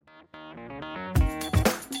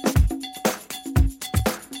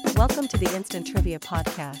Welcome to the Instant Trivia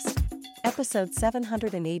Podcast, episode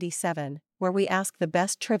 787, where we ask the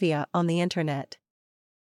best trivia on the internet.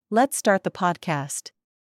 Let's start the podcast.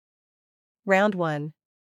 Round 1.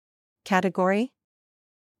 Category: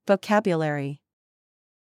 Vocabulary.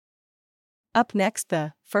 Up next,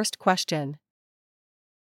 the first question.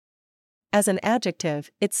 As an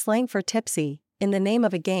adjective, it's slang for tipsy. In the name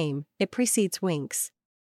of a game, it precedes winks.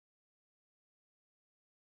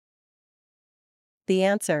 The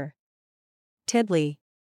answer: Tiddly.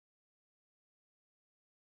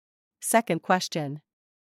 Second question.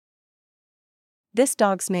 This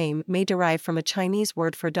dog's name may derive from a Chinese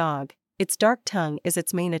word for dog. Its dark tongue is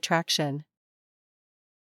its main attraction.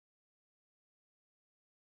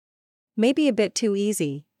 Maybe a bit too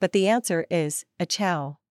easy, but the answer is a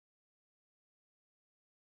chow.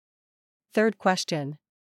 Third question.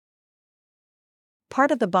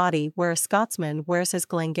 Part of the body where a Scotsman wears his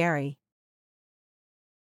Glengarry.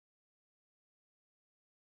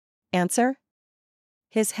 Answer: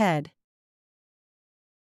 his head.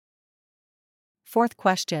 Fourth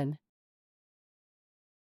question.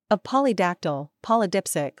 Of polydactyl,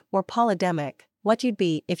 polydipsic, or polydemic, what you'd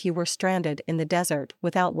be if you were stranded in the desert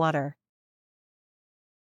without water.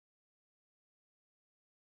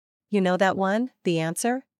 You know that one? The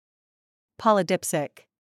answer? Polydipsic.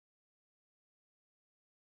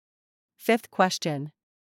 Fifth question.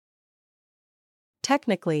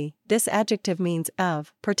 Technically, this adjective means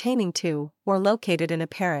of, pertaining to, or located in a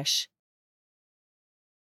parish.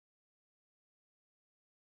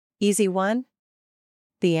 Easy one?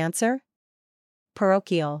 The answer?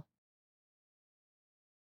 Parochial.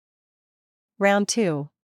 Round 2.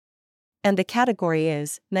 And the category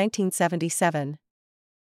is 1977.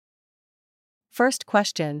 First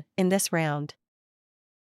question in this round.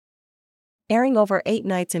 Airing over 8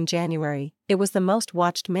 nights in January, it was the most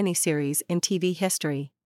watched miniseries in TV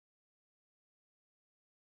history.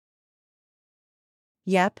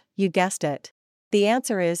 Yep, you guessed it. The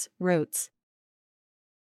answer is Roots.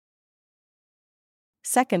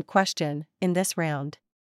 Second question in this round.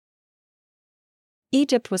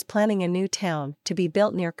 Egypt was planning a new town to be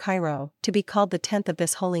built near Cairo, to be called the 10th of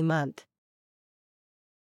this holy month.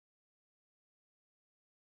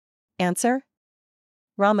 Answer: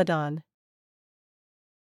 Ramadan.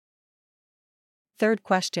 Third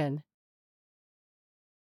question.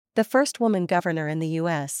 The first woman governor in the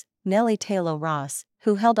U.S., Nellie Taylor Ross,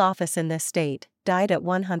 who held office in this state, died at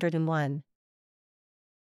 101.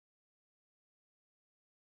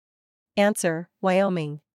 Answer: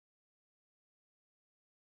 Wyoming.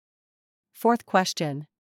 Fourth question.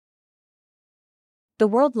 The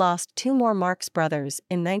world lost 2 more Marx brothers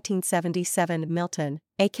in 1977: Milton,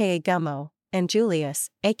 aka Gummo, and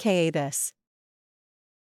Julius, aka This.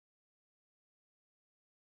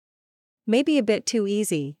 Maybe a bit too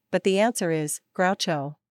easy, but the answer is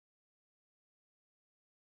Groucho.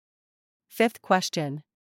 Fifth question.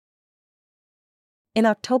 In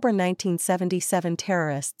October 1977,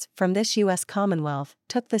 terrorists from this U.S. Commonwealth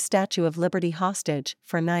took the Statue of Liberty hostage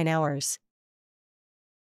for 9 hours.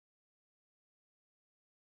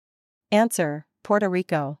 Answer: Puerto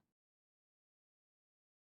Rico.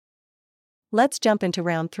 Let's jump into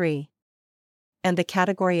round 3. And the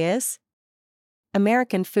category is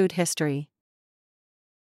American food history.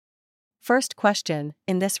 First question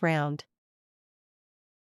in this round.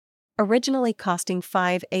 Originally costing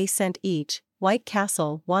 5 cents each, White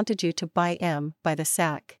Castle wanted you to buy them by the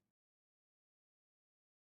sack.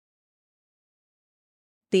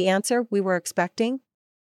 The answer we were expecting?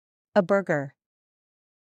 A burger.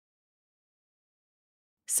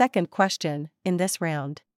 Second question in this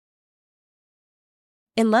round.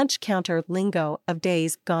 In lunch counter lingo of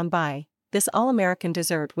days gone by, this all-American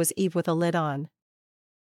dessert was Eve with a lid on.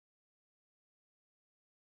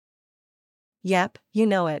 Yep, you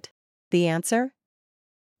know it. The answer?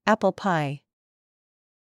 Apple pie.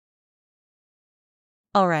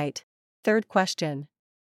 Alright. Third question.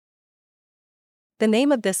 The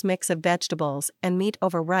name of this mix of vegetables and meat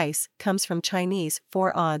over rice comes from Chinese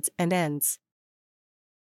for odds and ends.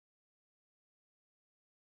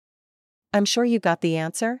 I'm sure you got the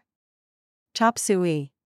answer? Chop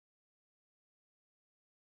suey.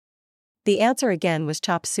 The answer again was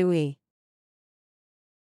chop suey.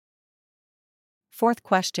 Fourth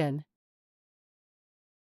question.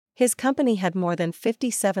 His company had more than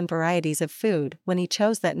 57 varieties of food when he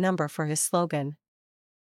chose that number for his slogan.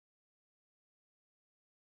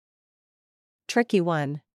 Tricky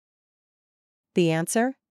one. The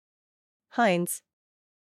answer? Heinz.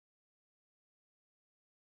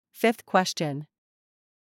 Fifth question.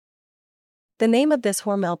 The name of this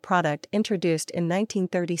Hormel product, introduced in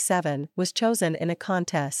 1937, was chosen in a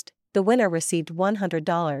contest. The winner received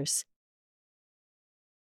 $100.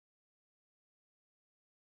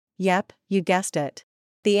 Yep, you guessed it.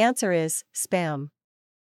 The answer is Spam.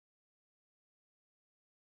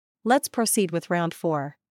 Let's proceed with round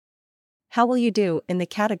 4. How will you do in the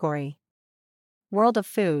category World of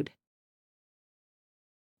Food?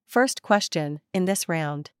 First question in this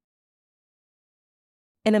round.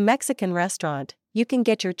 In a Mexican restaurant, you can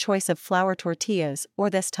get your choice of flour tortillas or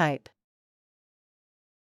this type.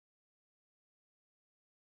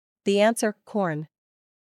 The answer, corn.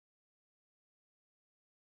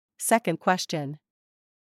 Second question.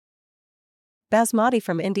 Basmati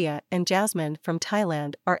from India and jasmine from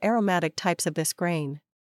Thailand are aromatic types of this grain.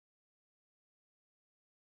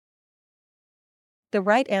 The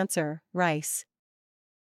right answer, rice.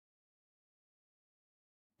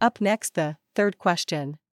 Up next, the third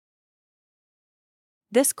question.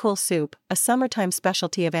 This cool soup, a summertime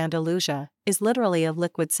specialty of Andalusia, is literally a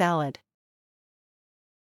liquid salad.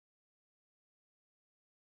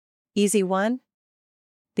 Easy one?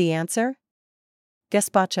 The answer?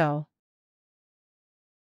 Gazpacho.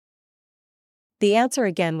 The answer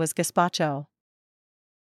again was gazpacho.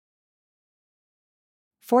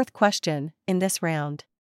 Fourth question in this round.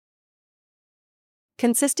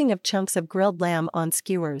 Consisting of chunks of grilled lamb on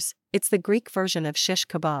skewers, it's the Greek version of shish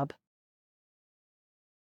kebab.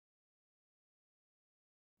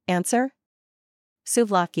 Answer?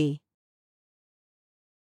 Souvlaki.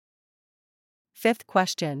 Fifth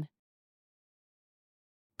question.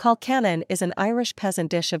 Colcannon is an Irish peasant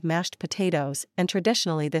dish of mashed potatoes and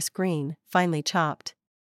traditionally this green, finely chopped.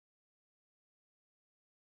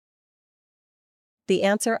 The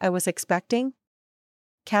answer I was expecting?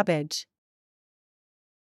 Cabbage.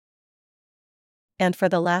 And for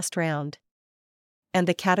the last round. And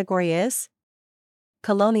the category is?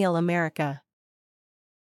 Colonial America.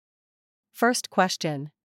 First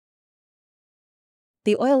question.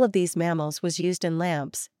 The oil of these mammals was used in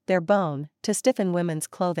lamps, their bone, to stiffen women's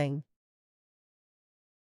clothing.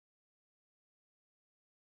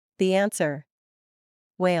 The answer.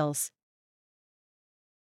 Whales.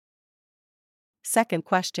 Second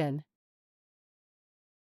question.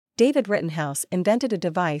 David Rittenhouse invented a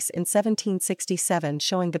device in 1767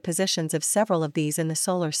 showing the positions of several of these in the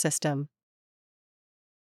solar system.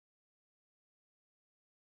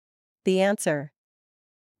 The answer.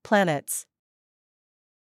 Planets.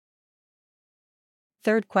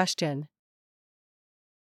 Third question.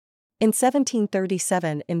 In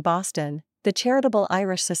 1737 in Boston, the Charitable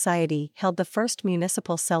Irish Society held the first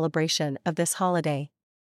municipal celebration of this holiday.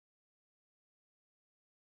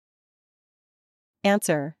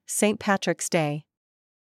 Answer, St. Patrick's Day.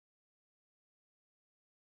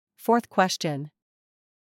 Fourth question.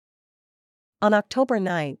 On October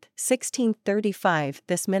 9, 1635,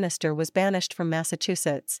 this minister was banished from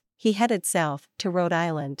Massachusetts. He headed south to Rhode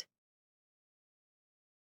Island.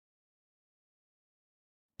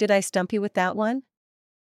 Did I stump you with that one?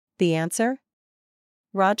 The answer?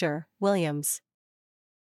 Roger Williams.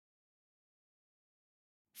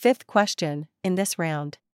 Fifth question in this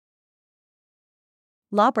round.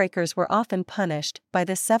 Lawbreakers were often punished by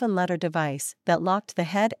this 7-letter device that locked the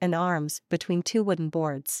head and arms between two wooden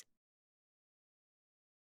boards.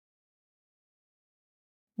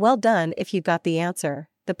 Well done if you got the answer,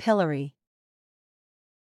 the pillory.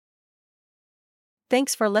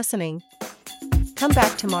 Thanks for listening. Come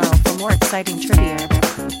back tomorrow for more exciting trivia.